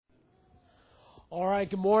All right,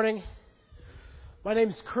 good morning. My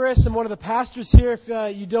name's Chris. I'm one of the pastors here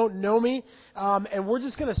if you don't know me. And we're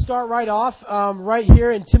just going to start right off right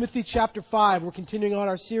here in Timothy chapter 5. We're continuing on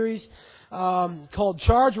our series called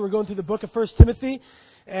Charge. We're going through the book of 1 Timothy.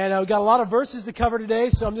 And we've got a lot of verses to cover today,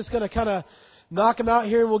 so I'm just going to kind of knock them out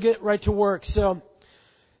here and we'll get right to work. So,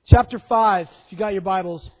 chapter 5, if you got your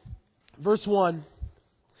Bibles, verse 1.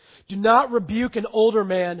 Do not rebuke an older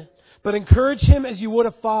man, but encourage him as you would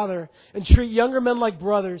a father, and treat younger men like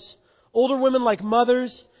brothers, older women like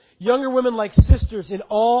mothers, younger women like sisters in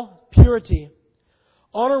all purity.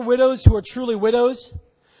 Honor widows who are truly widows,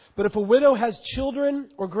 but if a widow has children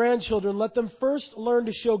or grandchildren, let them first learn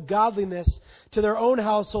to show godliness to their own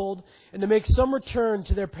household and to make some return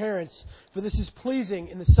to their parents, for this is pleasing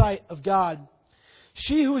in the sight of God.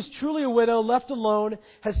 She who is truly a widow, left alone,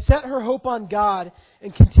 has set her hope on God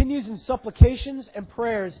and continues in supplications and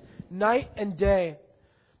prayers night and day.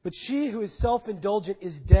 But she who is self-indulgent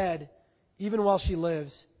is dead, even while she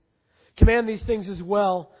lives. Command these things as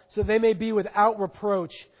well, so they may be without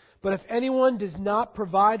reproach. But if anyone does not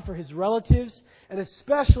provide for his relatives, and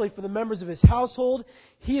especially for the members of his household,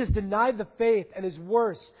 he has denied the faith and is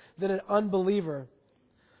worse than an unbeliever.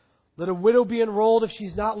 Let a widow be enrolled if she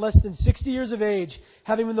is not less than 60 years of age,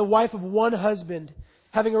 having been the wife of one husband,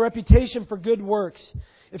 having a reputation for good works.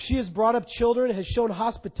 If she has brought up children, has shown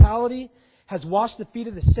hospitality, has washed the feet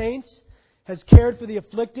of the saints, has cared for the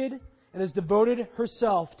afflicted, and has devoted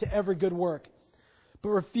herself to every good work. But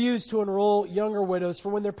refuse to enroll younger widows, for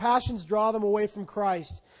when their passions draw them away from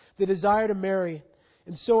Christ, they desire to marry,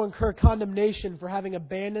 and so incur condemnation for having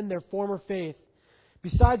abandoned their former faith.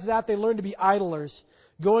 Besides that, they learn to be idlers,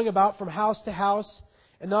 going about from house to house,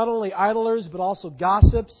 and not only idlers, but also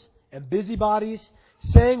gossips and busybodies,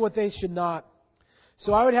 saying what they should not.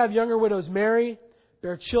 So I would have younger widows marry,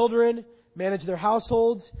 bear children, manage their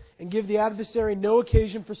households, and give the adversary no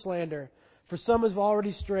occasion for slander, for some have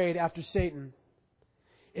already strayed after Satan.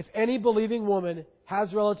 If any believing woman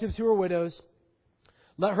has relatives who are widows,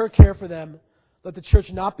 let her care for them. Let the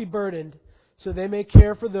church not be burdened, so they may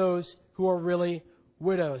care for those who are really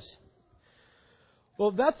widows. Well,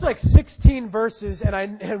 that's like 16 verses,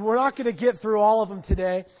 and we're not going to get through all of them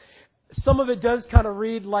today. Some of it does kind of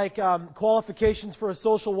read like qualifications for a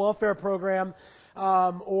social welfare program,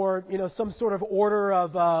 or some sort of order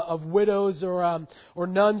of widows or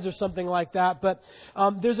nuns or something like that. But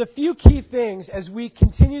there's a few key things as we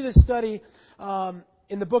continue to study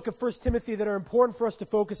in the book of 1 Timothy that are important for us to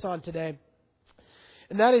focus on today.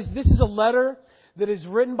 And that is, this is a letter that is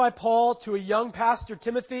written by Paul to a young pastor,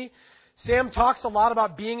 Timothy. Sam talks a lot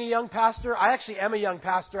about being a young pastor. I actually am a young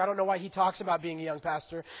pastor. I don't know why he talks about being a young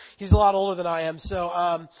pastor. He's a lot older than I am.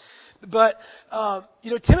 So,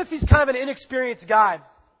 Timothy's kind of an inexperienced guy.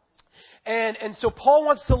 And so Paul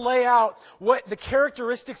wants to lay out what the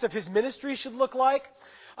characteristics of his ministry should look like,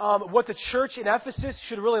 what the church in Ephesus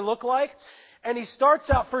should really look like. And he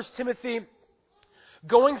starts out 1 Timothy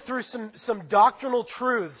going through some doctrinal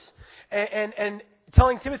truths and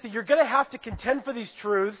telling Timothy, you're going to have to contend for these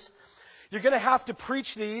truths. You're going to have to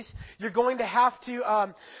preach these. You're going to have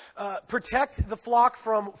to protect the flock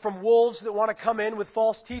from wolves that want to come in with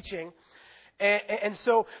false teaching. And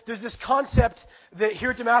so there's this concept that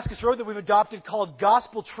here at Damascus Road that we've adopted called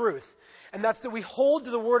gospel truth. And that's that we hold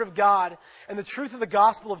to the Word of God and the truth of the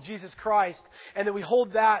gospel of Jesus Christ, and that we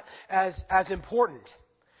hold that as important.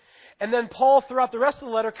 And then Paul, throughout the rest of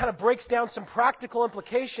the letter, kind of breaks down some practical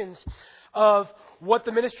implications of what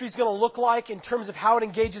the ministry is going to look like in terms of how it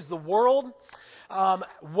engages the world,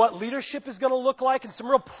 what leadership is going to look like, and some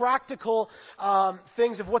real practical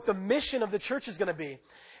things of what the mission of the church is going to be.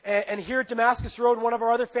 And here at Damascus Road, one of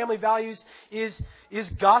our other family values is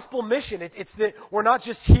gospel mission. It's that we're not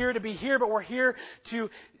just here to be here, but we're here to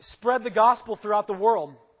spread the gospel throughout the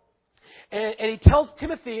world. And he tells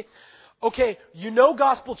Timothy, okay, you know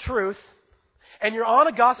gospel truth, and you're on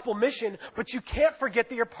a gospel mission, but you can't forget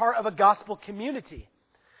that you're part of a gospel community.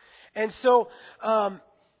 And so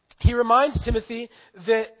he reminds Timothy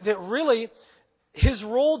that really his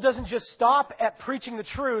role doesn't just stop at preaching the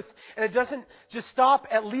truth, and it doesn't just stop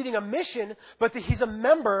at leading a mission, but that he's a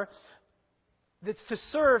member that's to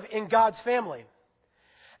serve in God's family.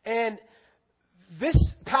 And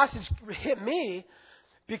this passage hit me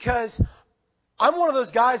because I'm one of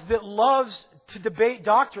those guys that loves to debate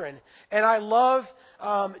doctrine, and I love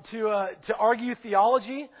to argue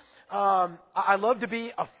theology. I love to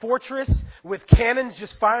be a fortress with cannons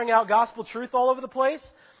just firing out gospel truth all over the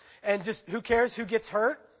place, and just who cares who gets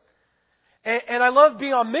hurt. And I love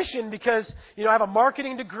being on mission because, I have a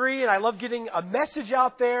marketing degree and I love getting a message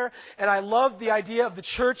out there. And I love the idea of the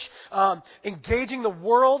church engaging the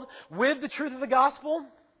world with the truth of the gospel.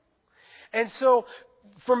 And so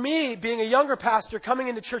for me, being a younger pastor coming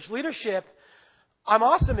into church leadership, I'm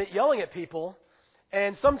awesome at yelling at people.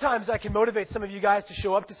 And sometimes I can motivate some of you guys to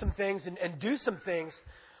show up to some things and do some things.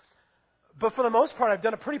 But for the most part, I've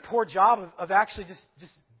done a pretty poor job of actually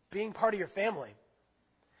just being part of your family.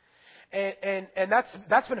 And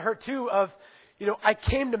that's been hurt too I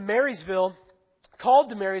came to Marysville, called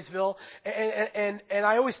to Marysville, and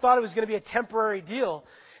I always thought it was going to be a temporary deal.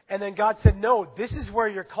 And then God said, no, this is where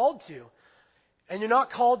you're called to. And you're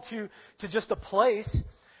not called to just a place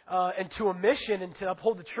and to a mission and to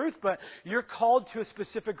uphold the truth, but you're called to a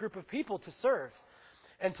specific group of people to serve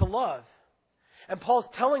and to love. And Paul's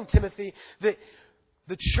telling Timothy that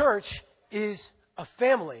the church is a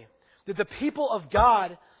family, that the people of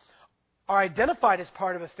God are identified as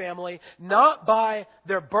part of a family, not by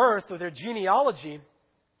their birth or their genealogy,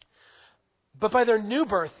 but by their new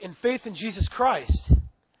birth in faith in Jesus Christ.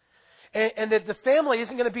 And that the family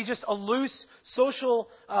isn't going to be just a loose social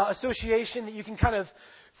association that you can kind of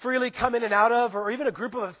freely come in and out of, or even a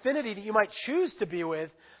group of affinity that you might choose to be with.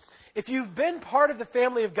 If you've been part of the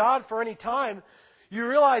family of God for any time, you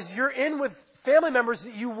realize you're in with family members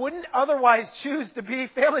that you wouldn't otherwise choose to be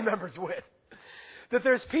family members with. That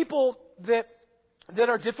there's people that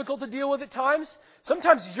are difficult to deal with at times.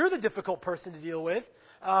 Sometimes you're the difficult person to deal with.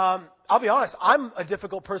 I'll be honest, I'm a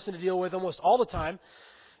difficult person to deal with almost all the time.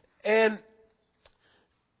 And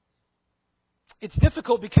it's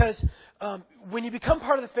difficult because when you become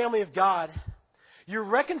part of the family of God, you're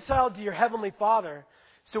reconciled to your Heavenly Father.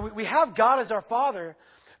 So we have God as our Father,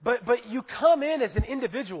 but you come in as an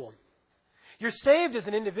individual. You're saved as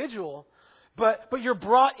an individual, but you're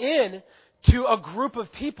brought in to a group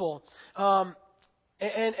of people.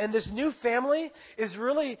 And this new family is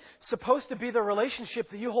really supposed to be the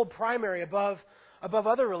relationship that you hold primary above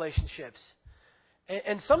other relationships.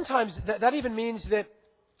 And sometimes that even means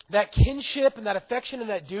that kinship and that affection and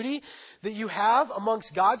that duty that you have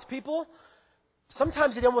amongst God's people,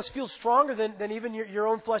 sometimes it almost feels stronger than even your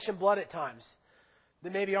own flesh and blood at times,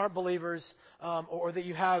 that maybe aren't believers or that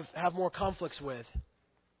you have more conflicts with.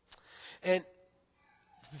 And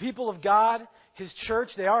the people of God, His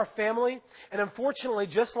church, they are a family. And unfortunately,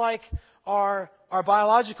 just like our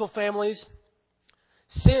biological families,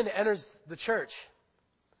 sin enters the church.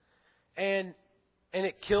 And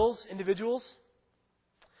it kills individuals.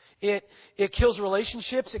 It kills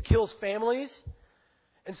relationships. It kills families.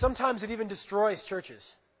 And sometimes it even destroys churches.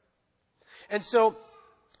 And so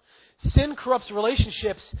sin corrupts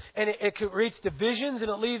relationships, and it creates divisions, and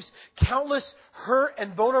it leaves countless hurt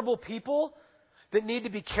and vulnerable people that need to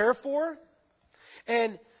be cared for.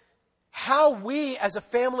 And how we as a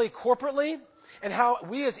family corporately and how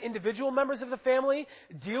we as individual members of the family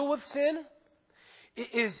deal with sin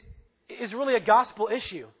is really a gospel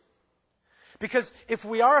issue. Because if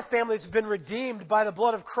we are a family that's been redeemed by the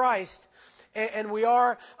blood of Christ, and we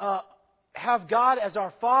have God as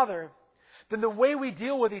our Father, then the way we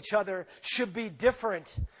deal with each other should be different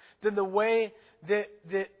than the way that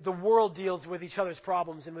the world deals with each other's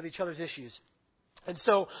problems and with each other's issues. And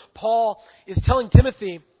so Paul is telling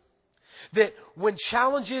Timothy that when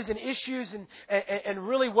challenges and issues and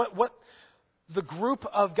really what the group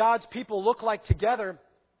of God's people look like together,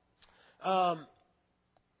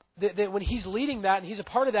 that when he's leading that and he's a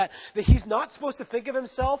part of that he's not supposed to think of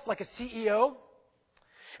himself like a CEO,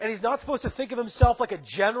 and he's not supposed to think of himself like a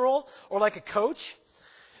general or like a coach.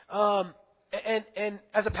 And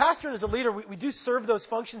as a pastor and as a leader, we do serve those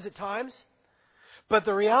functions at times. But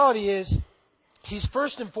the reality is, he's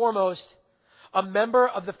first and foremost a member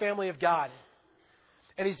of the family of God.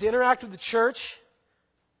 And he's to interact with the church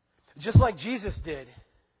just like Jesus did,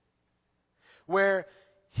 where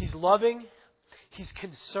he's loving, he's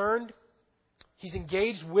concerned, he's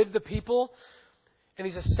engaged with the people, and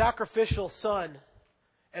he's a sacrificial son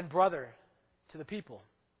and brother to the people.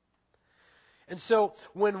 And so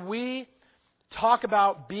when we talk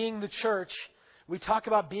about being the church, we talk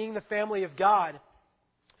about being the family of God.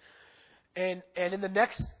 And in the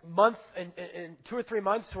next month and 2 or 3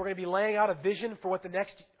 months, we're going to be laying out a vision for what the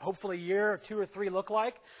next, hopefully, year or 2 or 3 look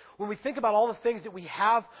like. When we think about all the things that we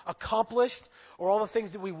have accomplished or all the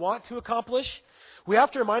things that we want to accomplish, we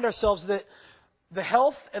have to remind ourselves that the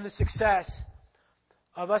health and the success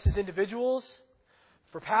of us as individuals,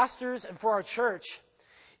 for pastors, and for our church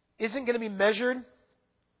isn't going to be measured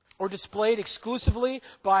or displayed exclusively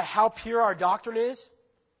by how pure our doctrine is,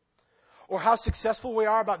 or how successful we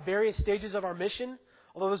are about various stages of our mission,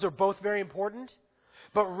 although those are both very important.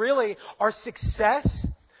 But really, our success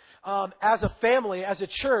as a family, as a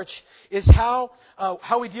church, is how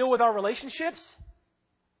we deal with our relationships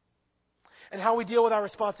and how we deal with our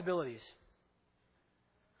responsibilities.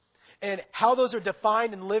 And how those are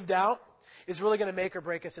defined and lived out is really going to make or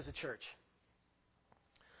break us as a church.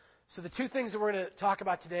 So the two things that we're going to talk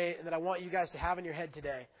about today and that I want you guys to have in your head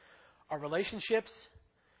today are relationships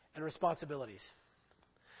and responsibilities.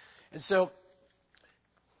 And so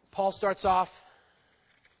Paul starts off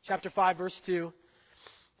chapter 5, verse 2,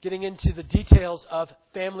 getting into the details of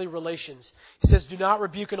family relations. He says, "Do not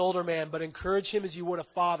rebuke an older man, but encourage him as you would a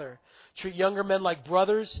father. Treat younger men like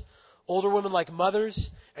brothers, older women like mothers,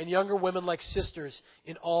 and younger women like sisters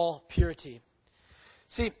in all purity."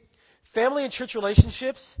 See, family and church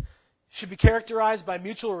relationships should be characterized by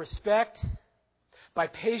mutual respect, by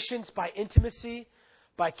patience, by intimacy,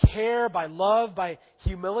 by care, by love, by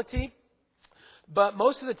humility. But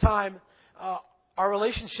most of the time, our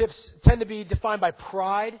relationships tend to be defined by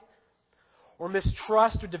pride or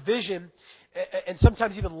mistrust or division, and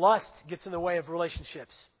sometimes even lust gets in the way of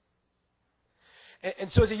relationships.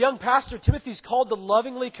 And so as a young pastor, Timothy's called to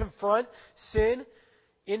lovingly confront sin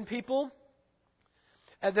in people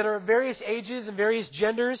that are of various ages and various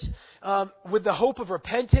genders, with the hope of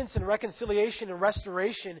repentance and reconciliation and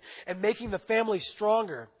restoration and making the family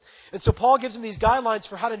stronger. And so Paul gives them these guidelines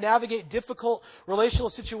for how to navigate difficult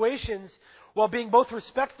relational situations while being both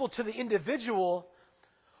respectful to the individual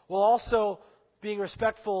while also being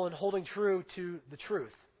respectful and holding true to the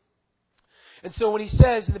truth. And so when he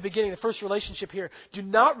says in the beginning, the first relationship here, "Do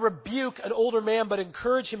not rebuke an older man, but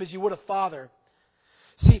encourage him as you would a father."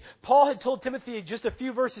 See, Paul had told Timothy just a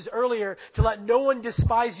few verses earlier to let no one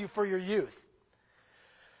despise you for your youth.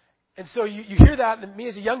 And so you hear that, and me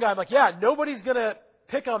as a young guy, I'm like, yeah, nobody's going to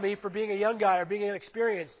pick on me for being a young guy or being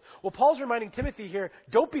inexperienced. Well, Paul's reminding Timothy here,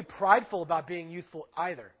 don't be prideful about being youthful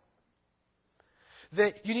either.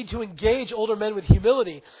 That you need to engage older men with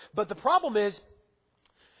humility. But the problem is,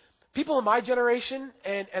 people in my generation,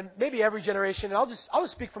 and maybe every generation, and I'll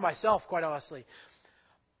just speak for myself, quite honestly.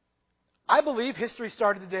 I believe history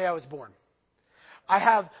started the day I was born. I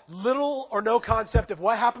have little or no concept of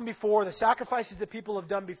what happened before, the sacrifices that people have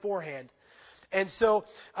done beforehand. And so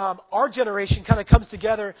our generation kind of comes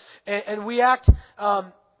together and we act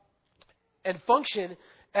and function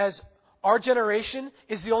as our generation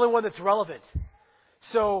is the only one that's relevant.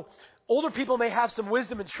 So older people may have some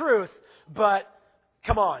wisdom and truth, but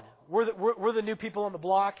come on, we're the new people on the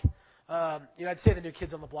block. I'd say the new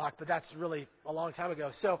kids on the block, but that's really a long time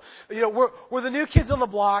ago. So, we're the new kids on the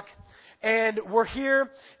block, and we're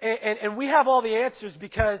here, and we have all the answers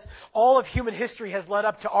because all of human history has led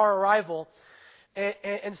up to our arrival,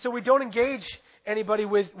 and so we don't engage anybody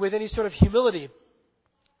with any sort of humility.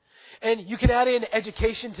 And you can add in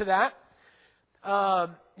education to that. I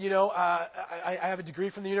have a degree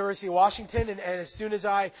from the University of Washington, and as soon as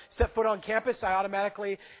I set foot on campus, I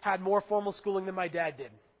automatically had more formal schooling than my dad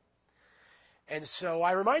did. And so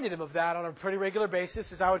I reminded him of that on a pretty regular basis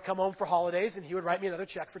as I would come home for holidays, and he would write me another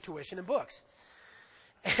check for tuition and books.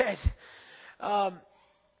 And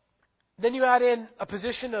then you add in a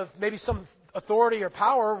position of maybe some authority or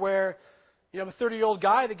power where, I'm a 30-year-old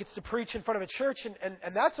guy that gets to preach in front of a church, and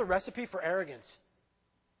that's a recipe for arrogance.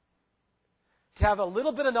 To have a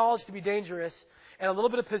little bit of knowledge to be dangerous and a little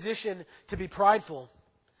bit of position to be prideful.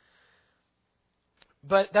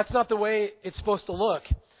 But that's not the way it's supposed to look.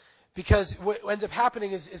 Because what ends up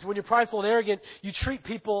happening is when you're prideful and arrogant, you treat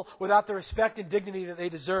people without the respect and dignity that they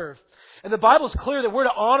deserve. And the Bible's clear that we're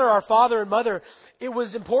to honor our father and mother. It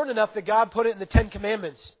was important enough that God put it in the 10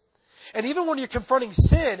 Commandments. And even when you're confronting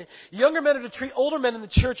sin, younger men are to treat older men in the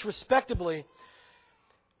church respectably,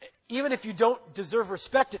 even if you don't deserve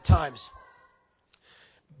respect at times.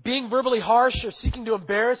 Being verbally harsh or seeking to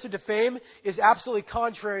embarrass or defame is absolutely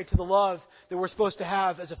contrary to the love that we're supposed to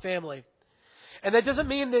have as a family. And that doesn't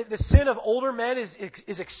mean that the sin of older men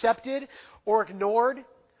is accepted or ignored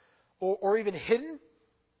or even hidden.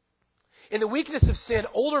 In the weakness of sin,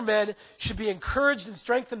 older men should be encouraged and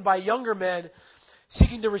strengthened by younger men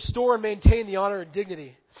seeking to restore and maintain the honor and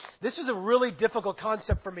dignity. This was a really difficult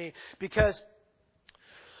concept for me because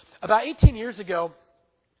about 18 years ago,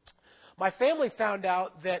 my family found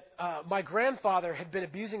out that my grandfather had been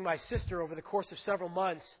abusing my sister over the course of several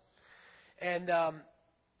months. And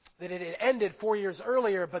that it had ended 4 years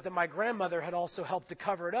earlier, but that my grandmother had also helped to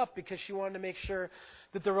cover it up because she wanted to make sure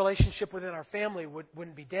that the relationship within our family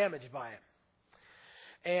wouldn't be damaged by it.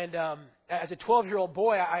 And as a 12-year-old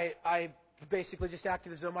boy, I basically just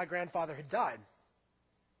acted as though my grandfather had died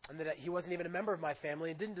and that he wasn't even a member of my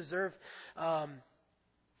family and didn't deserve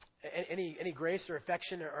any grace or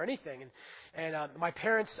affection or anything. And my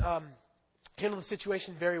parents handled the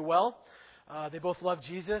situation very well. They both loved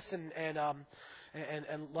Jesus and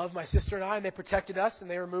loved my sister and I, and they protected us, and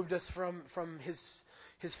they removed us from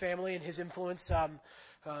his family and his influence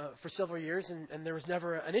for several years, and there was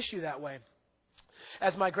never an issue that way.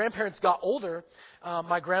 As my grandparents got older,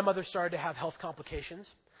 my grandmother started to have health complications.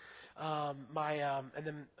 My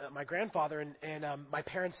grandfather and my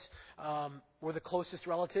parents were the closest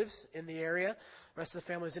relatives in the area. The rest of the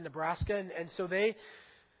family was in Nebraska, and so they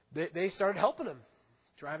started helping him,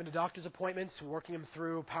 driving to doctor's appointments, working him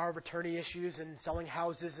through power of attorney issues and selling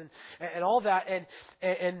houses and all that.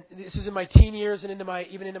 And this was in my teen years and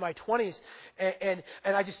even into my 20s. And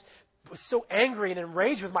I just was so angry and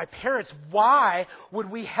enraged with my parents. Why would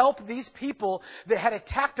we help these people that had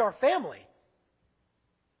attacked our family?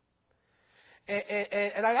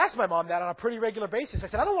 And I asked my mom that on a pretty regular basis. I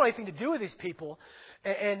said, I don't want anything to do with these people.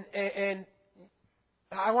 And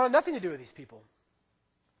I wanted nothing to do with these people.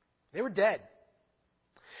 They were dead.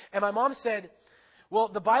 And my mom said, well,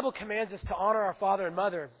 the Bible commands us to honor our father and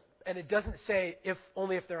mother, and it doesn't say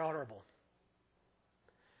only if they're honorable.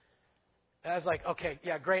 And I was like, okay,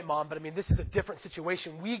 yeah, great, Mom, but I mean, this is a different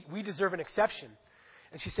situation. We deserve an exception.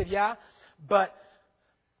 And she said, yeah, but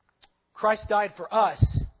Christ died for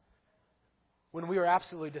us when we were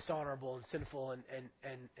absolutely dishonorable and sinful, and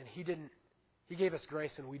He gave us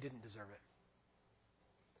grace when we didn't deserve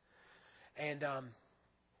it. And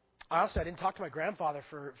I didn't talk to my grandfather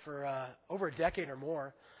for over a decade or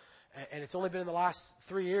more, and it's only been in the last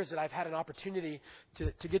 3 years that I've had an opportunity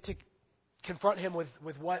to get to confront him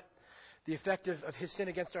with what the effect of his sin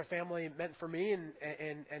against our family meant for me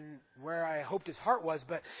and where I hoped his heart was.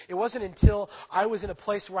 But it wasn't until I was in a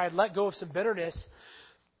place where I'd let go of some bitterness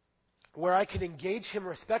where I could engage him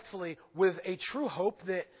respectfully with a true hope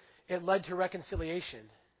that it led to reconciliation.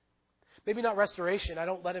 Maybe not restoration. I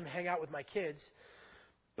don't let him hang out with my kids.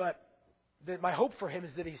 But my hope for him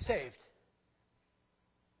is that he's saved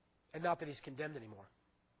and not that he's condemned anymore.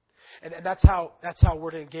 And that's how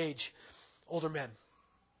we're to engage older men.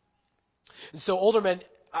 And so older men,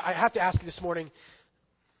 I have to ask you this morning,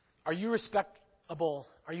 are you respectable?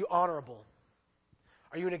 Are you honorable?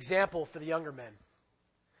 Are you an example for the younger men?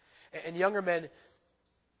 And younger men,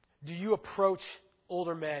 do you approach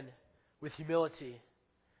older men with humility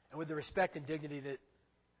and with the respect and dignity that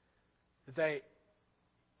they,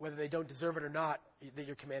 whether they don't deserve it or not, that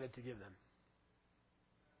you're commanded to give them?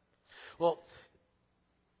 Well,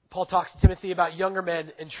 Paul talks to Timothy about younger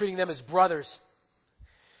men and treating them as brothers.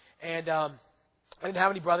 And I didn't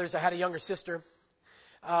have any brothers. I had a younger sister.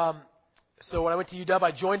 So when I went to UW,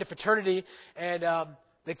 I joined a fraternity, and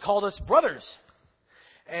they called us brothers.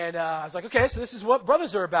 And I was like, okay, so this is what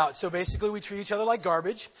brothers are about. So basically, we treat each other like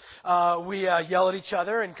garbage. We yell at each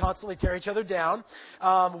other and constantly tear each other down.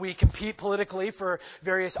 We compete politically for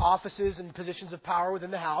various offices and positions of power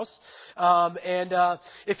within the house. And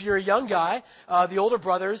if you're a young guy, the older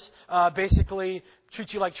brothers basically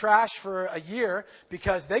treat you like trash for a year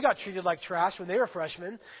because they got treated like trash when they were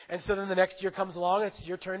freshmen. And so then the next year comes along, and it's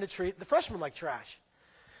your turn to treat the freshmen like trash.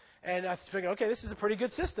 And I was thinking, okay, this is a pretty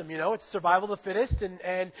good system. You know, it's survival of the fittest,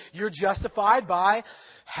 and you're justified by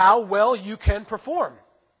how well you can perform.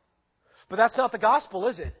 But that's not the gospel,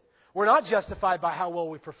 is it? We're not justified by how well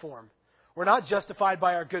we perform. We're not justified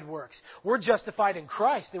by our good works. We're justified in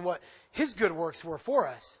Christ and what His good works were for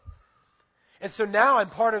us. And so now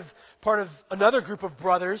I'm part of another group of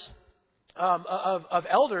brothers, of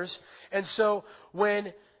elders. And so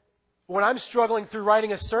when I'm struggling through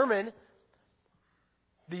writing a sermon,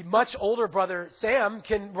 the much older brother, Sam,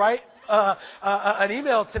 can write an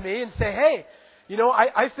email to me and say, hey, you know,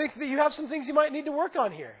 I think that you have some things you might need to work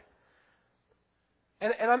on here.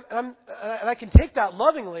 And I can take that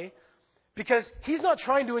lovingly because he's not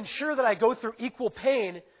trying to ensure that I go through equal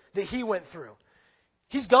pain that he went through.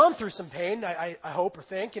 He's gone through some pain, I hope or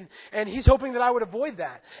think, and he's hoping that I would avoid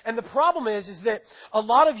that. And the problem is that a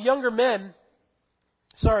lot of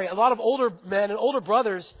older men and older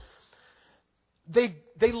brothers, they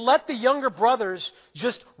let the younger brothers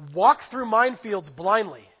just walk through minefields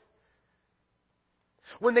blindly.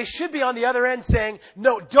 When they should be on the other end saying,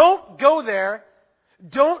 no, don't go there.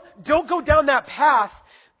 Don't go down that path.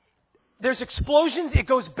 There's explosions. It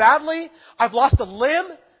goes badly. I've lost a limb.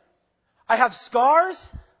 I have scars.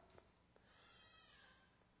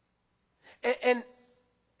 And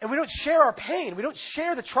we don't share our pain. We don't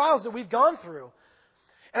share the trials that we've gone through.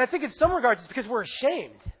 And I think in some regards it's because we're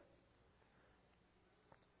ashamed.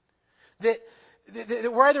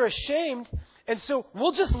 we're either ashamed, and so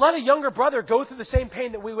we'll just let a younger brother go through the same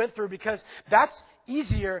pain that we went through because that's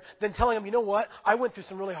easier than telling him, you know what, I went through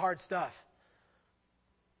some really hard stuff.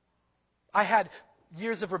 I had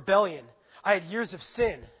years of rebellion. I had years of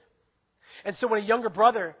sin. And so when a younger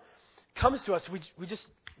brother comes to us, we just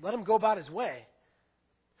let him go about his way.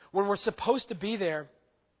 When we're supposed to be there,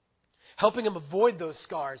 helping him avoid those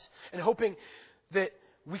scars and hoping that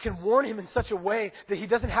we can warn him in such a way that he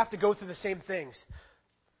doesn't have to go through the same things.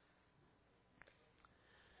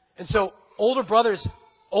 And so, older brothers,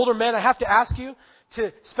 older men, I have to ask you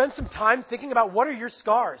to spend some time thinking about what are your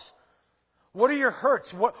scars? What are your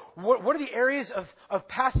hurts? What are the areas of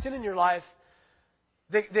past sin in your life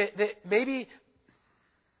that maybe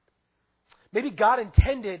God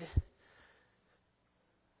intended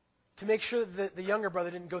to make sure that the younger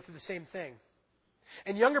brother didn't go through the same thing?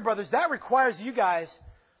 And younger brothers, that requires you guys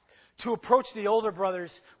to approach the older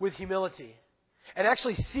brothers with humility and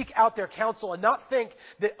actually seek out their counsel and not think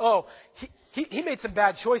that, oh, he made some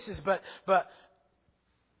bad choices, but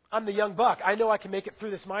I'm the young buck. I know I can make it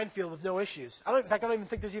through this minefield with no issues. In fact, I don't even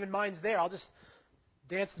think there's even mines there. I'll just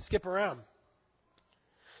dance and skip around.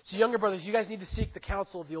 So younger brothers, you guys need to seek the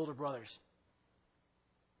counsel of the older brothers.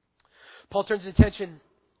 Paul turns his attention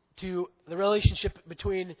to the relationship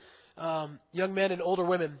between young men and older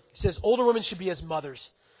women. He says older women should be as mothers.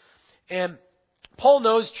 And Paul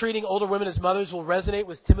knows treating older women as mothers will resonate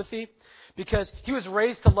with Timothy because he was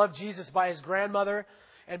raised to love Jesus by his grandmother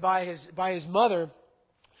and by his mother.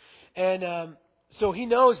 And so he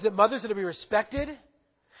knows that mothers are to be respected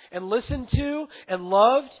and listened to and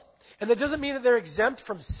loved. And that doesn't mean that they're exempt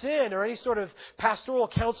from sin or any sort of pastoral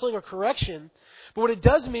counseling or correction. But what it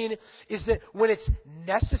does mean is that when it's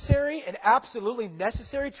necessary and absolutely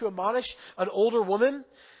necessary to admonish an older woman,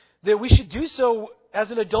 that we should do so as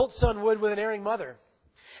an adult son would with an erring mother.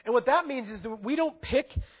 And what that means is that we don't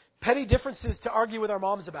pick petty differences to argue with our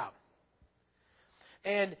moms about.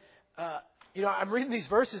 And, I'm reading these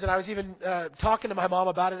verses, and I was even talking to my mom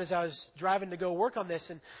about it as I was driving to go work on this.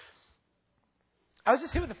 And I was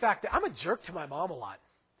just hit with the fact that I'm a jerk to my mom a lot.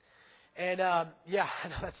 And, yeah, I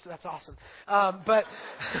know that's awesome. But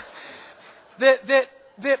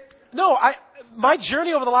my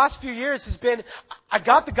journey over the last few years has been, I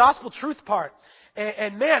got the gospel truth part.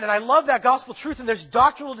 And I love that gospel truth. And there's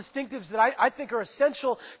doctrinal distinctives that I think are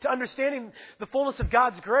essential to understanding the fullness of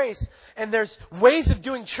God's grace. And there's ways of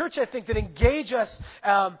doing church, I think, that engage us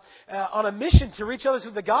on a mission to reach others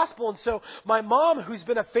with the gospel. And so my mom, who's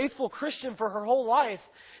been a faithful Christian for her whole life,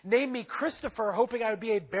 named me Christopher, hoping I would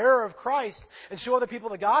be a bearer of Christ and show other people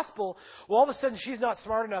the gospel. Well, all of a sudden, she's not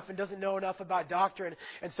smart enough and doesn't know enough about doctrine.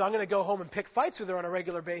 And so I'm going to go home and pick fights with her on a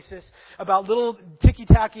regular basis about little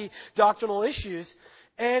ticky-tacky doctrinal issues.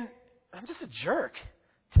 And I'm just a jerk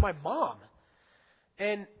to my mom.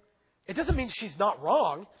 And it doesn't mean she's not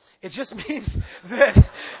wrong. It just means that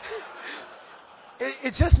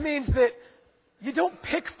it just means that you don't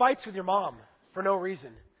pick fights with your mom for no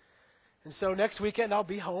reason. And so next weekend I'll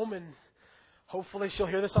be home and hopefully she'll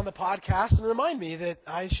hear this on the podcast and remind me that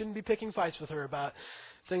I shouldn't be picking fights with her about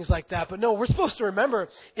things like that. But no, we're supposed to remember,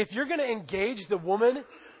 if you're going to engage the woman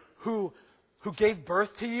who gave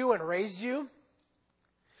birth to you and raised you,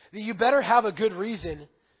 that you better have a good reason,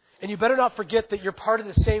 and you better not forget that you're part of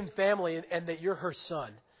the same family and that you're her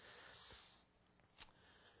son.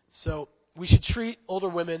 So we should treat older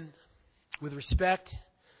women with respect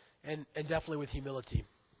and definitely with humility.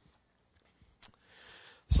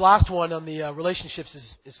 This last one on the relationships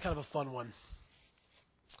is kind of a fun one.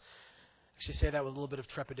 I actually say that with a little bit of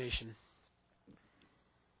trepidation.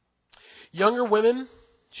 Younger women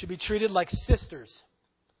should be treated like sisters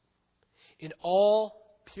in all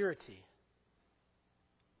purity.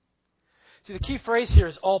 See, the key phrase here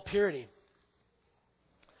is all purity.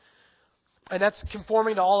 And that's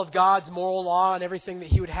conforming to all of God's moral law and everything that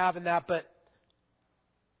He would have in that. But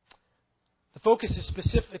the focus is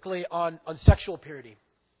specifically on sexual purity.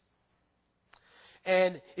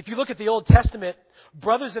 And if you look at the Old Testament,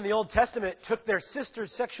 brothers in the Old Testament took their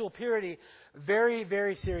sister's sexual purity very,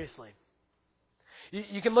 very seriously.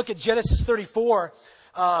 You can look at Genesis 34,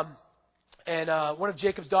 and one of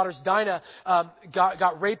Jacob's daughters, Dinah,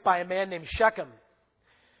 got raped by a man named Shechem.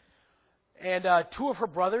 And two of her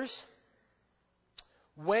brothers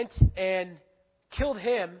went and killed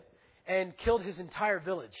him and killed his entire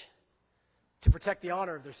village to protect the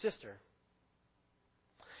honor of their sister.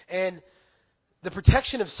 And the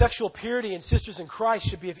protection of sexual purity in sisters in Christ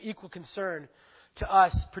should be of equal concern to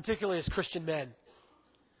us, particularly as Christian men.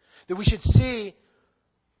 That we should see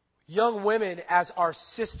young women as our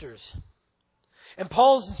sisters. And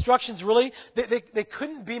Paul's instructions really, they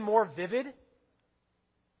couldn't be more vivid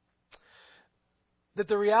that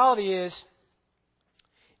the reality is,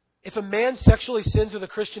 if a man sexually sins with a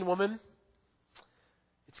Christian woman,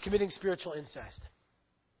 it's committing spiritual incest.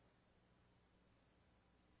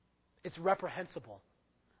 It's reprehensible.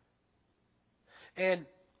 And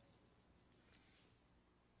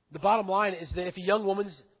the bottom line is that if a young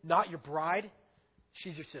woman's not your bride,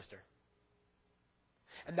 she's your sister.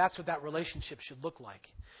 And that's what that relationship should look like.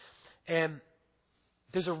 And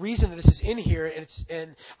there's a reason that this is in here,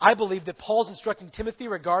 and I believe that Paul's instructing Timothy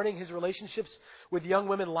regarding his relationships with young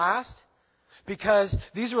women last, because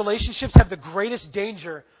these relationships have the greatest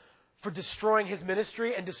danger for destroying his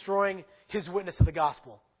ministry and destroying his witness of the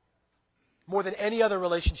gospel. More than any other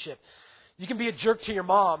relationship. You can be a jerk to your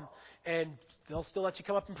mom, and they'll still let you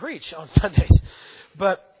come up and preach on Sundays.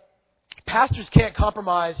 But pastors can't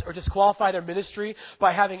compromise or disqualify their ministry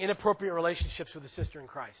by having inappropriate relationships with a sister in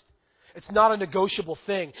Christ. It's not a negotiable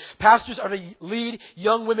thing. Pastors are to lead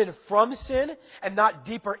young women from sin and not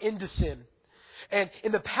deeper into sin. And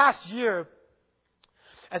in the past year,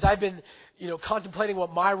 as I've been, contemplating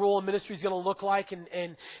what my role in ministry is going to look like,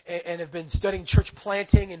 and have been studying church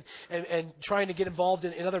planting and trying to get involved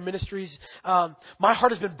in other ministries, my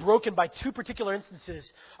heart has been broken by two particular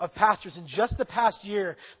instances of pastors in just the past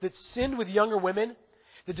year that sinned with younger women,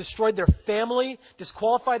 that destroyed their family,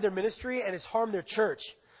 disqualified their ministry, and has harmed their church.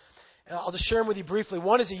 And I'll just share them with you briefly.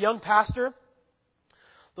 One is a young pastor, a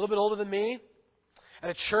little bit older than me, at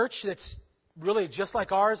a church that's really just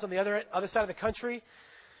like ours on the other side of the country.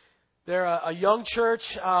 They're a young church.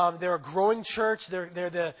 They're a growing church. They're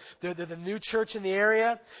the new church in the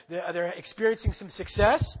area. They're experiencing some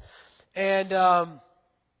success. And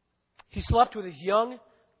he slept with his young,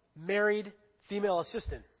 married female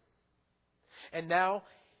assistant. And now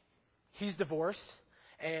he's divorced,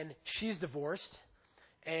 and she's divorced.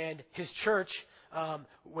 And his church,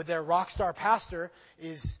 with their rock star pastor,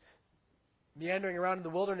 is meandering around in the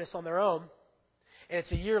wilderness on their own. And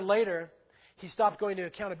it's a year later, he stopped going to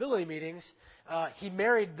accountability meetings. He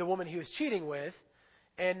married the woman he was cheating with,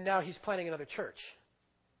 and now he's planning another church.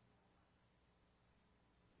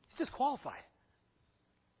 He's disqualified.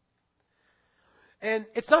 And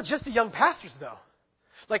it's not just the young pastors, though.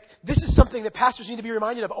 Like, this is something that pastors need to be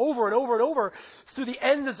reminded of over and over and over through the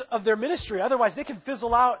ends of their ministry. Otherwise, they can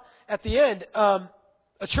fizzle out at the end.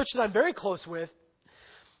 A church that I'm very close with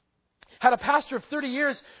had a pastor of 30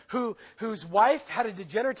 years whose wife had a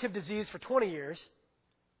degenerative disease for 20 years.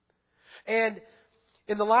 And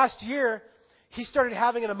in the last year, he started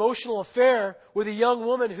having an emotional affair with a young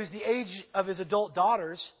woman who's the age of his adult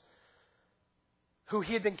daughters, who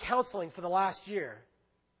he had been counseling for the last year.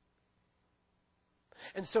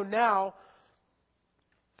 And so now,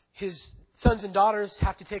 his sons and daughters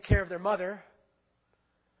have to take care of their mother.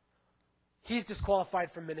 He's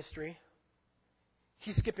disqualified from ministry.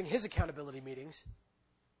 He's skipping his accountability meetings.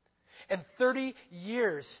 And 30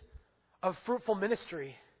 years of fruitful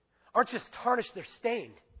ministry aren't just tarnished, they're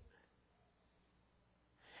stained.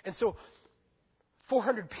 And so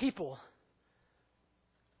 400 people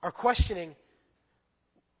are questioning,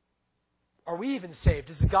 are we even saved?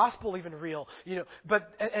 Is the gospel even real?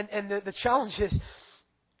 But the challenge is,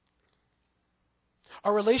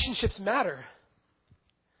 our relationships matter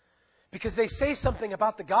because they say something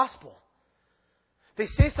about the gospel. They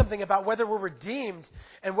say something about whether we're redeemed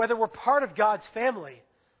and whether we're part of God's family.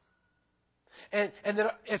 And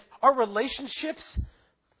that if our relationships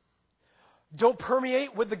don't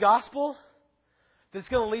permeate with the gospel, then it's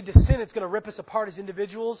going to lead to sin. It's going to rip us apart as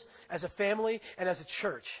individuals, as a family, and as a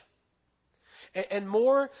church. And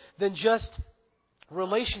more than just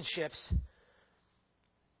relationships,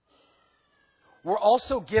 we're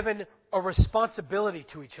also given a responsibility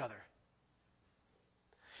to each other.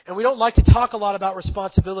 And we don't like to talk a lot about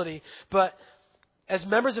responsibility, but as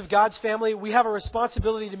members of God's family, we have a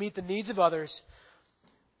responsibility to meet the needs of others,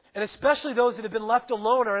 and especially those that have been left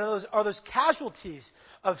alone or are those casualties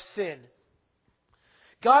of sin.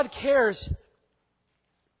 God cares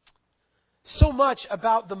so much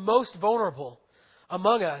about the most vulnerable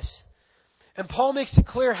among us. And Paul makes it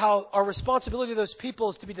clear how our responsibility to those people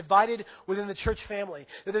is to be divided within the church family.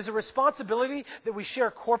 That there's a responsibility that we share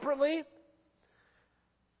corporately,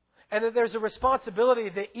 and that there's a responsibility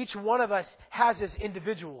that each one of us has as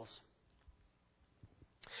individuals.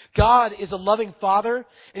 God is a loving Father,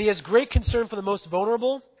 and He has great concern for the most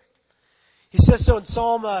vulnerable. He says so in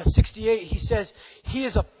Psalm 68. He says, He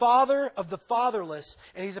is a father of the fatherless,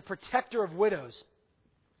 and He's a protector of widows.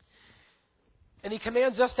 And He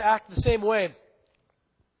commands us to act the same way.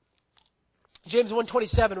 James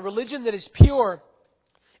 1:27, religion that is pure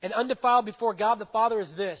and undefiled before God the Father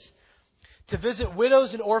is this, to visit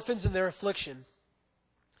widows and orphans in their affliction,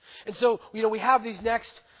 And so, we have these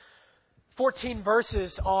next 14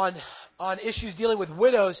 verses on issues dealing with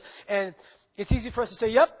widows, and it's easy for us to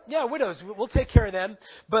say, widows, we'll take care of them.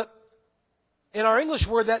 But in our English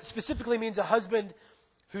word, that specifically means a husband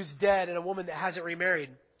who's dead and a woman that hasn't remarried.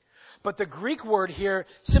 But the Greek word here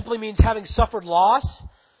simply means having suffered loss,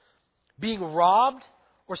 being robbed,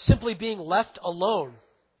 or simply being left alone.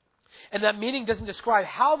 And that meaning doesn't describe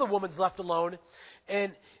how the woman's left alone,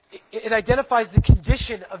 and it identifies the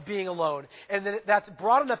condition of being alone. And that's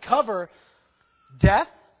broad enough to cover death,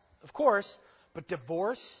 of course, but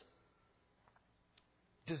divorce,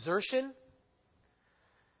 desertion.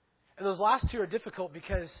 And those last two are difficult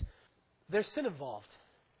because there's sin involved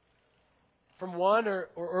from one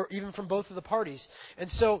or even from both of the parties.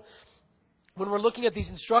 And so when we're looking at these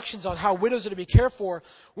instructions on how widows are to be cared for,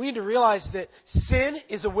 we need to realize that sin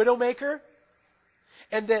is a widowmaker,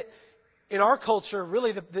 and that in our culture,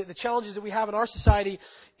 really the challenges that we have in our society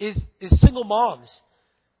is single moms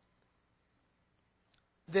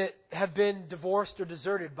that have been divorced or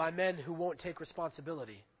deserted by men who won't take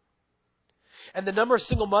responsibility. And the number of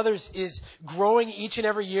single mothers is growing each and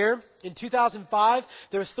every year. In 2005,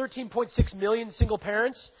 there was 13.6 million single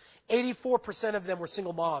parents. 84% of them were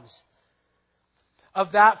single moms.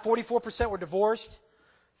 Of that, 44% were divorced,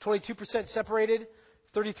 22% separated,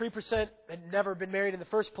 33% had never been married in the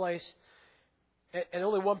first place, and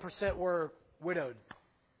only 1% were widowed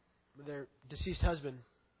with their deceased husband.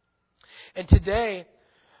 And today,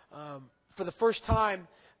 for the first time,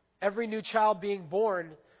 every new child being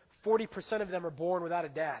born, 40% of them are born without a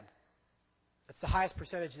dad. That's the highest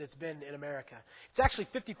percentage that's been in America. It's actually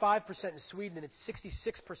 55% in Sweden, and it's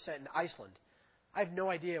 66% in Iceland. I have no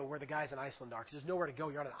idea where the guys in Iceland are, because there's nowhere to go.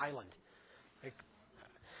 You're on an island.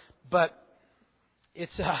 But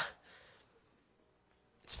it's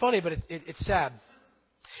funny, but it's sad.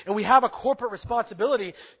 And we have a corporate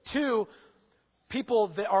responsibility to people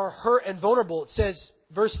that are hurt and vulnerable. It says,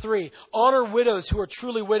 verse 3, honor widows who are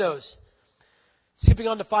truly widows. Skipping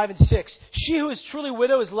on to 5 and 6. She who is truly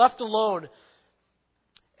widow is left alone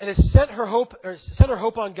and has set her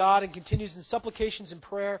hope on God and continues in supplications and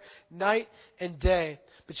prayer night and day.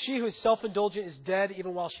 But she who is self-indulgent is dead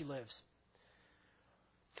even while she lives.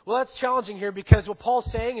 Well, that's challenging here, because what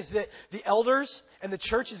Paul's saying is that the elders and the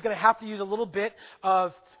church is going to have to use a little bit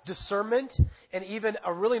of discernment, and even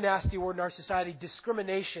a really nasty word in our society,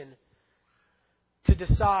 discrimination, to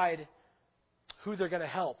decide who they're going to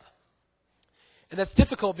help. And that's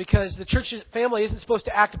difficult because the church family isn't supposed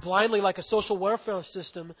to act blindly like a social welfare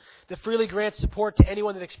system that freely grants support to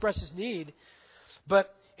anyone that expresses need.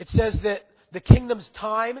 But it says that the kingdom's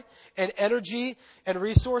time and energy and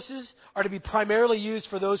resources are to be primarily used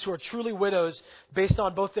for those who are truly widows, based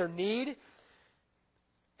on both their need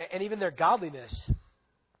and even their godliness.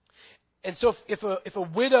 And so if a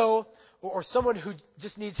widow or someone who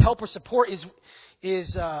just needs help or support is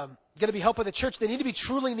going to be helped by the church, they need to be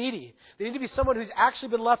truly needy. They need to be someone who's actually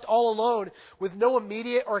been left all alone with no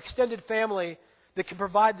immediate or extended family that can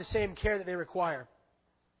provide the same care that they require.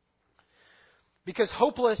 Because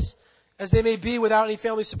hopeless as they may be without any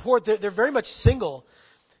family support, they're very much single,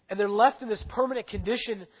 and they're left in this permanent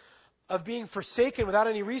condition of being forsaken without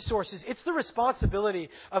any resources. It's the responsibility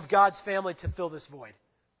of God's family to fill this void.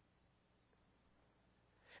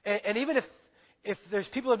 And even if there's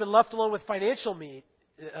people who have been left alone with financial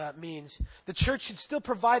means, the church should still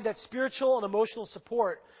provide that spiritual and emotional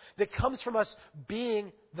support that comes from us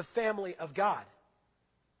being the family of God.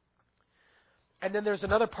 And then there's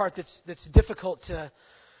another part that's difficult to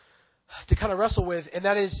kind of wrestle with, and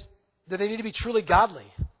that is that they need to be truly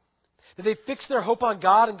godly. That they fix their hope on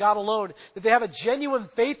God and God alone. That they have a genuine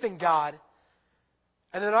faith in God,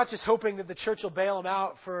 and they're not just hoping that the church will bail them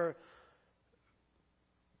out for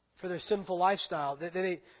their sinful lifestyle.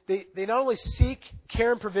 They not only seek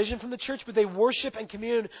care and provision from the church, but they worship and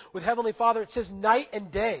commune with Heavenly Father. It says night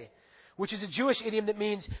and day, which is a Jewish idiom that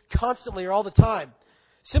means constantly or all the time.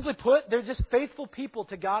 Simply put, they're just faithful people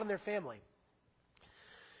to God and their family.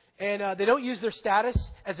 And they don't use their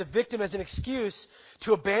status as a victim as an excuse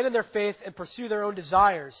to abandon their faith and pursue their own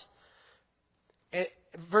desires. And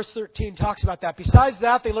verse 13 talks about that. Besides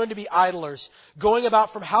that, they learn to be idlers, going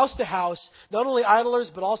about from house to house, not only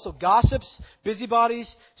idlers, but also gossips,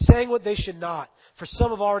 busybodies, saying what they should not. For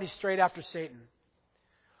some have already strayed after Satan.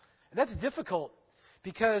 And that's difficult,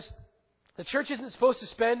 because the church isn't supposed to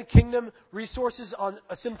spend kingdom resources on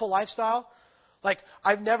a sinful lifestyle. Like,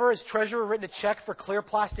 I've never, as treasurer, written a check for clear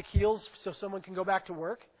plastic heels so someone can go back to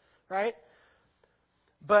work, right?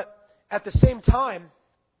 But at the same time,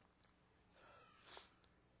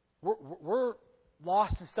 we're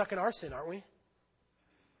lost and stuck in our sin, aren't we?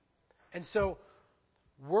 And so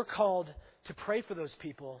we're called to pray for those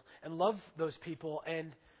people and love those people,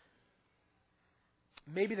 and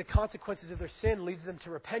maybe the consequences of their sin leads them to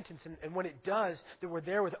repentance, and when it does, that we're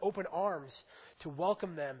there with open arms to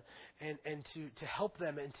welcome them and to help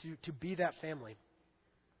them and to be that family.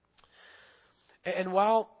 And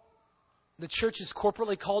while the church is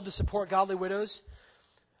corporately called to support godly widows,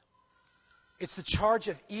 it's the charge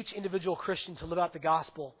of each individual Christian to live out the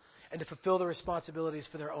gospel and to fulfill their responsibilities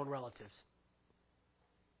for their own relatives.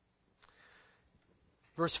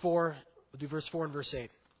 Verse 4, we'll do verse 4 and verse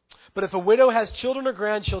 8. But if a widow has children or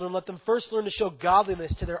grandchildren, let them first learn to show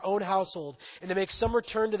godliness to their own household and to make some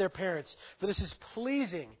return to their parents, for this is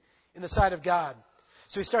pleasing in the sight of God.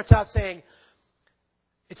 So he starts out saying,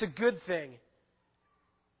 it's a good thing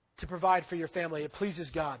to provide for your family. It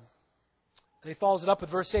pleases God. And he follows it up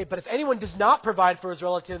with verse 8. But if anyone does not provide for his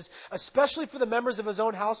relatives, especially for the members of his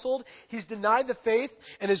own household, he's denied the faith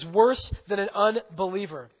and is worse than an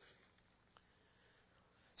unbeliever.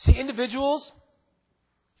 See, individuals,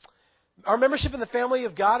 our membership in the family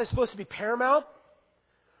of God is supposed to be paramount,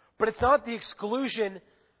 but it's not at the exclusion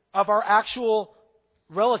of our actual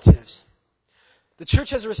relatives. The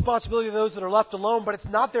church has a responsibility to those that are left alone, but it's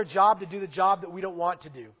not their job to do the job that we don't want to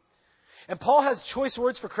do. And Paul has choice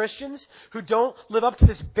words for Christians who don't live up to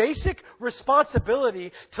this basic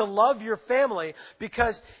responsibility to love your family,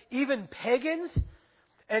 because even pagans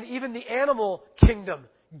and even the animal kingdom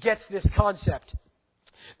gets this concept.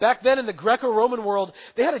 Back then in the Greco-Roman world,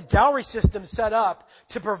 they had a dowry system set up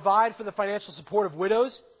to provide for the financial support of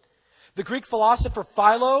widows. The Greek philosopher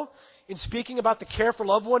Philo, in speaking about the care for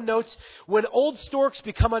loved one, notes, when old storks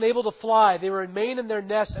become unable to fly, they remain in their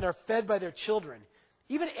nests and are fed by their children.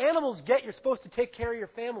 Even animals get you're supposed to take care of your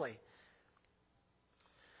family.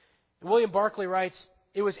 And William Barclay writes,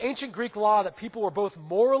 it was ancient Greek law that people were both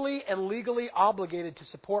morally and legally obligated to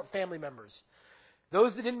support family members.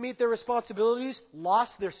 Those that didn't meet their responsibilities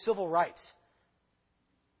lost their civil rights.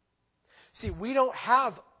 See, we don't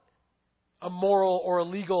have a moral or a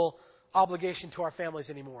legal obligation to our families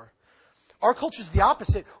anymore. Our culture is the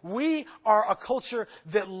opposite. We are a culture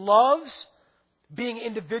that loves being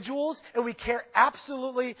individuals, and we care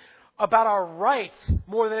absolutely about our rights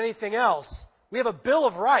more than anything else. We have a Bill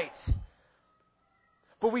of Rights,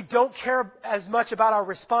 but we don't care as much about our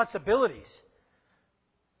responsibilities.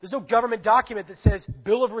 There's no government document that says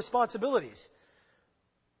Bill of Responsibilities.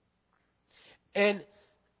 And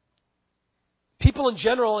people in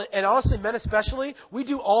general, and honestly men especially, we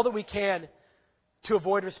do all that we can to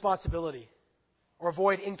avoid responsibility or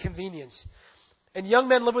avoid inconvenience. And young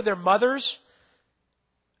men live with their mothers,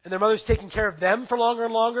 and their mothers taking care of them for longer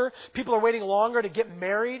and longer. People are waiting longer to get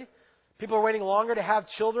married. People are waiting longer to have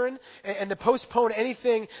children and to postpone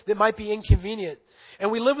anything that might be inconvenient. And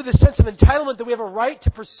we live with a sense of entitlement that we have a right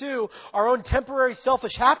to pursue our own temporary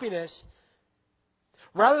selfish happiness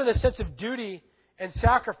rather than a sense of duty and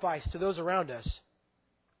sacrifice to those around us.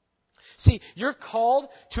 See, you're called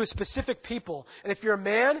to a specific people. And if you're a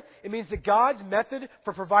man, it means that God's method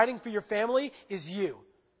for providing for your family is you.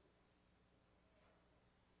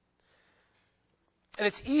 And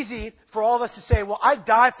it's easy for all of us to say, well, I'd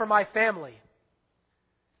die for my family.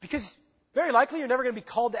 Because very likely you're never going to be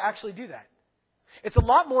called to actually do that. It's a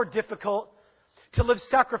lot more difficult to live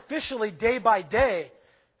sacrificially day by day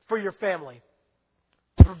for your family,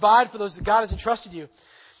 to provide for those that God has entrusted you.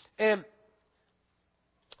 And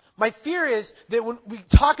my fear is that when we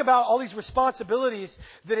talk about all these responsibilities,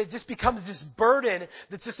 that it just becomes this burden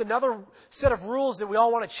that's just another set of rules that we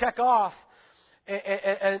all want to check off,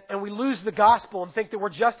 and we lose the gospel and think that we're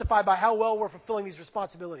justified by how well we're fulfilling these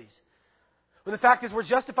responsibilities. When the fact is we're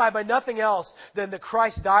justified by nothing else than that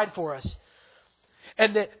Christ died for us.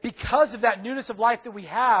 And that because of that newness of life that we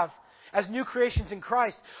have as new creations in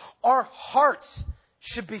Christ, our hearts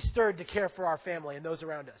should be stirred to care for our family and those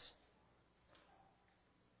around us.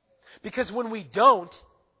 Because when we don't,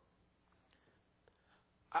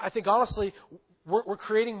 I think honestly, we're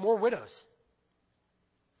creating more widows.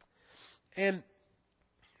 And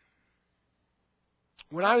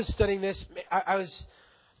when I was studying this, I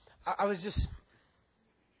was just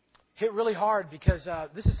hit really hard because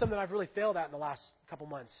this is something I've really failed at in the last couple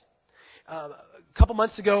months. A couple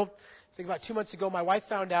months ago, I think about 2 months ago, my wife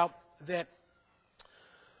found out that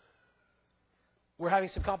we're having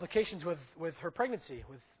some complications with her pregnancy,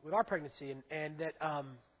 with our pregnancy, and that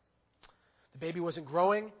the baby wasn't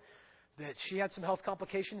growing, that she had some health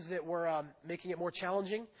complications that were making it more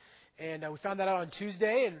challenging. And we found that out on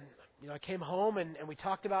Tuesday, and I came home and we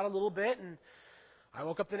talked about it a little bit, and I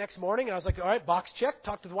woke up the next morning and I was like, all right, box check,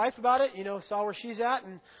 talked to the wife about it, saw where she's at,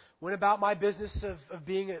 and went about my business of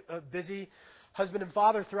being a busy husband and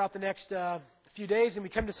father throughout the next few days, and we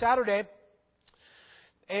come to Saturday,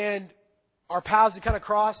 and our paths had kind of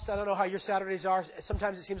crossed. I don't know how your Saturdays are.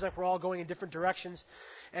 Sometimes it seems like we're all going in different directions.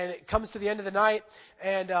 And it comes to the end of the night,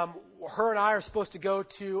 and her and I are supposed to go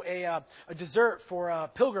to a dessert for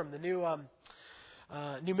Pilgrim, the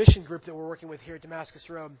new mission group that we're working with here at Damascus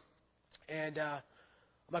Road. And I'm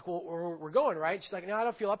like, well, we're going, right? She's like, no, I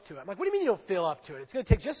don't feel up to it. I'm like, what do you mean you don't feel up to it? It's going to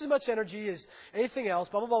take just as much energy as anything else,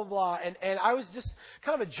 blah, blah, blah, blah. And I was just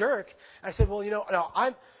kind of a jerk. I said, well,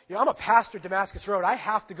 I'm a pastor at Damascus Road. I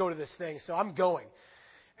have to go to this thing, so I'm going.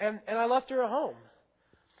 And I left her at home.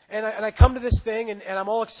 And I come to this thing, and I'm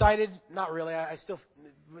all excited. Not really. I still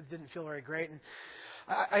didn't feel very great. And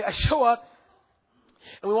I show up,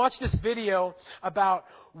 and we watch this video about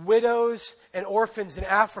widows and orphans in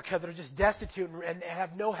Africa that are just destitute and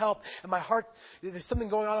have no help. And my heart, there's something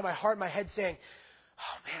going on in my heart and my head saying,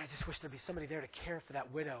 oh, man, I just wish there'd be somebody there to care for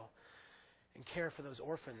that widow and care for those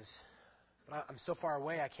orphans. But I'm so far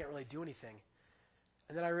away, I can't really do anything.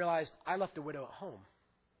 And then I realized I left a widow at home.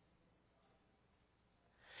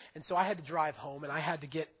 And so I had to drive home, and I had to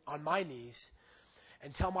get on my knees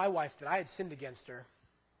and tell my wife that I had sinned against her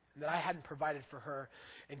and that I hadn't provided for her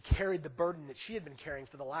and carried the burden that she had been carrying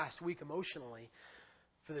for the last week emotionally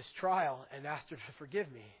for this trial, and asked her to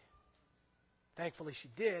forgive me. Thankfully, she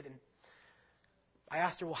did. And I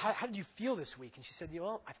asked her, well, how did you feel this week? And she said,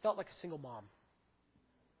 well, I felt like a single mom.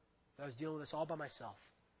 I was dealing with this all by myself.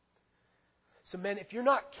 So men, if you're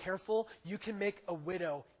not careful, you can make a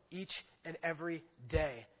widow each and every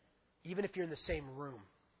day, even if you're in the same room,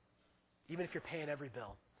 even if you're paying every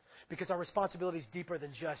bill. Because our responsibility is deeper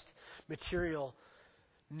than just material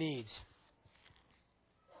needs.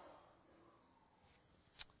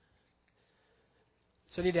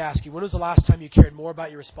 So I need to ask you, when was the last time you cared more about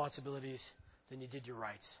your responsibilities than you did your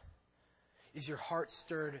rights? Is your heart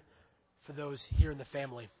stirred for those here in the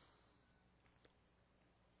family?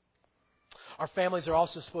 Our families are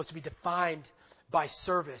also supposed to be defined by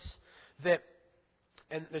service.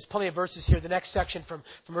 And there's plenty of verses here. The next section from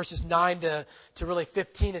verses 9 to really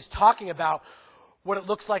 15 is talking about what it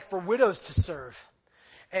looks like for widows to serve.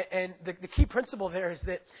 And the key principle there is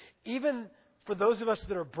that even for those of us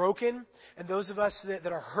that are broken and those of us that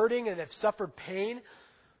are hurting and have suffered pain,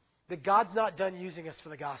 that God's not done using us for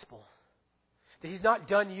the gospel. That He's not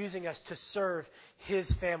done using us to serve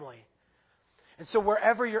His family. And so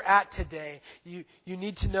wherever you're at today, you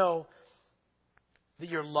need to know that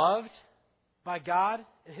you're loved by God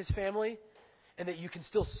and His family, and that you can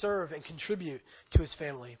still serve and contribute to His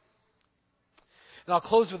family. And I'll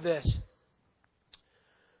close with this.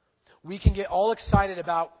 We can get all excited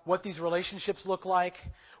about what these relationships look like.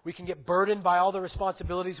 We can get burdened by all the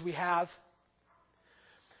responsibilities we have.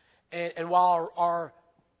 And while our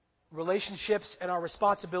relationships and our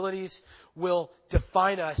responsibilities will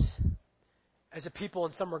define us as a people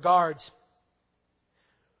in some regards,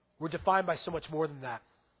 we're defined by so much more than that.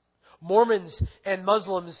 Mormons and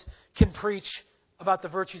Muslims can preach about the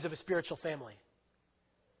virtues of a spiritual family.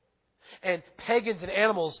 And pagans and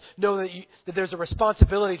animals know that there's a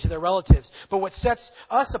responsibility to their relatives. But what sets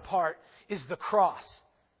us apart is the cross.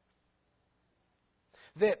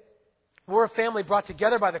 That we're a family brought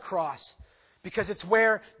together by the cross, because it's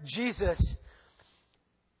where Jesus,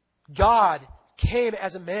 God, came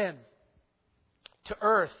as a man to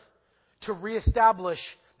earth to reestablish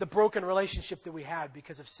the broken relationship that we had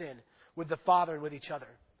because of sin with the Father and with each other.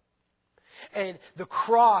 And the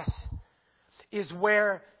cross is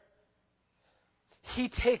where He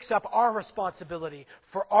takes up our responsibility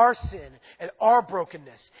for our sin and our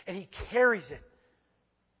brokenness, and He carries it.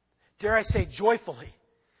 Dare I say, joyfully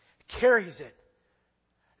carries it.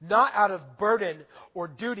 Not out of burden or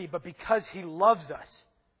duty, but because He loves us.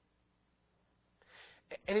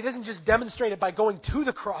 And He doesn't just demonstrate it by going to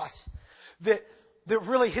the cross. That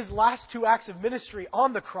really His last two acts of ministry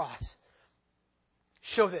on the cross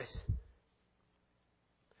show this.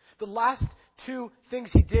 The last two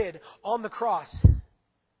things He did on the cross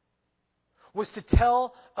was to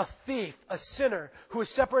tell a thief, a sinner, who was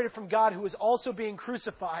separated from God, who was also being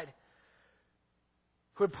crucified,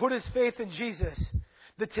 who had put his faith in Jesus,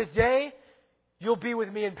 that today you'll be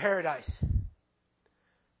with me in paradise.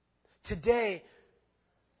 Today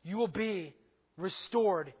you will be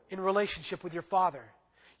restored in relationship with your Father.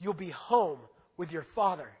 You'll be home with your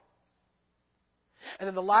Father. And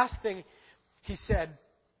then the last thing He said,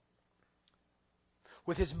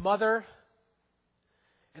 with His mother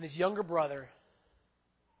and His younger brother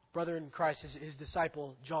in Christ, his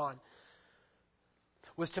disciple John,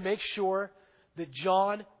 was to make sure that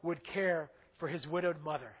John would care for his widowed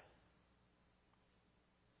mother.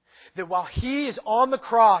 That while he is on the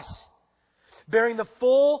cross, bearing the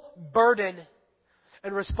full burden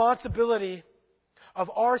and responsibility of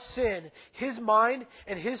our sin, His mind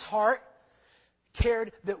and His heart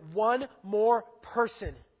cared that one more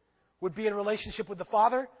person would be in relationship with the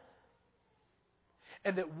Father,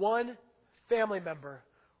 and that one family member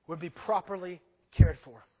would be properly cared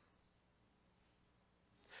for.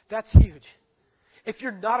 That's huge. If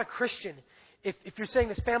you're not a Christian, if you're saying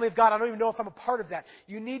this family of God, I don't even know if I'm a part of that,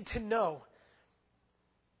 you need to know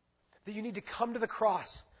that you need to come to the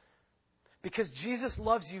cross, because Jesus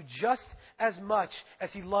loves you just as much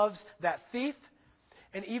as He loves that thief,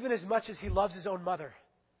 and even as much as He loves His own mother.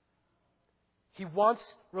 He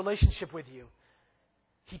wants relationship with you.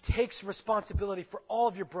 He takes responsibility for all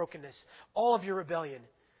of your brokenness, all of your rebellion.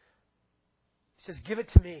 He says, give it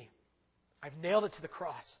to me. I've nailed it to the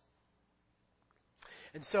cross.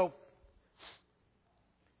 And so,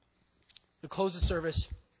 to close the service,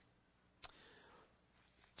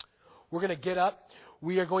 we're going to get up.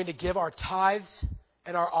 We are going to give our tithes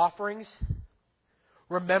and our offerings,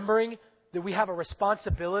 remembering that we have a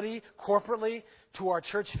responsibility corporately to our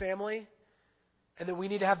church family, and that we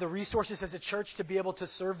need to have the resources as a church to be able to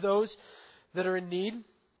serve those that are in need,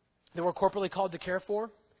 that we're corporately called to care for.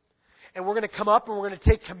 And we're going to come up and we're going to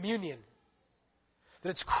take communion. That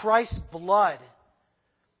it's Christ's blood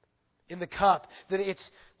in the cup. That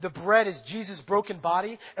it's the bread is Jesus' broken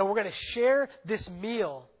body. And we're going to share this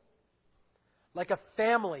meal like a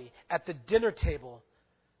family at the dinner table,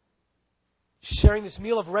 sharing this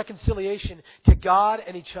meal of reconciliation to God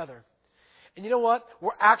and each other. And you know what?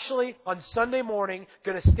 We're actually, on Sunday morning,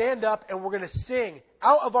 going to stand up and we're going to sing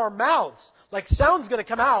out of our mouths. Like sound's going to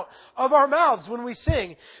come out of our mouths when we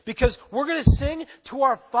sing, because we're going to sing to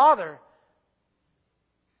our Father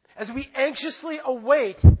as we anxiously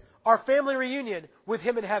await our family reunion with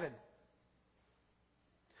Him in heaven.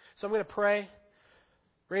 So I'm going to pray.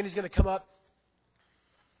 Randy's going to come up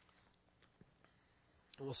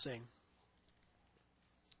and we'll sing.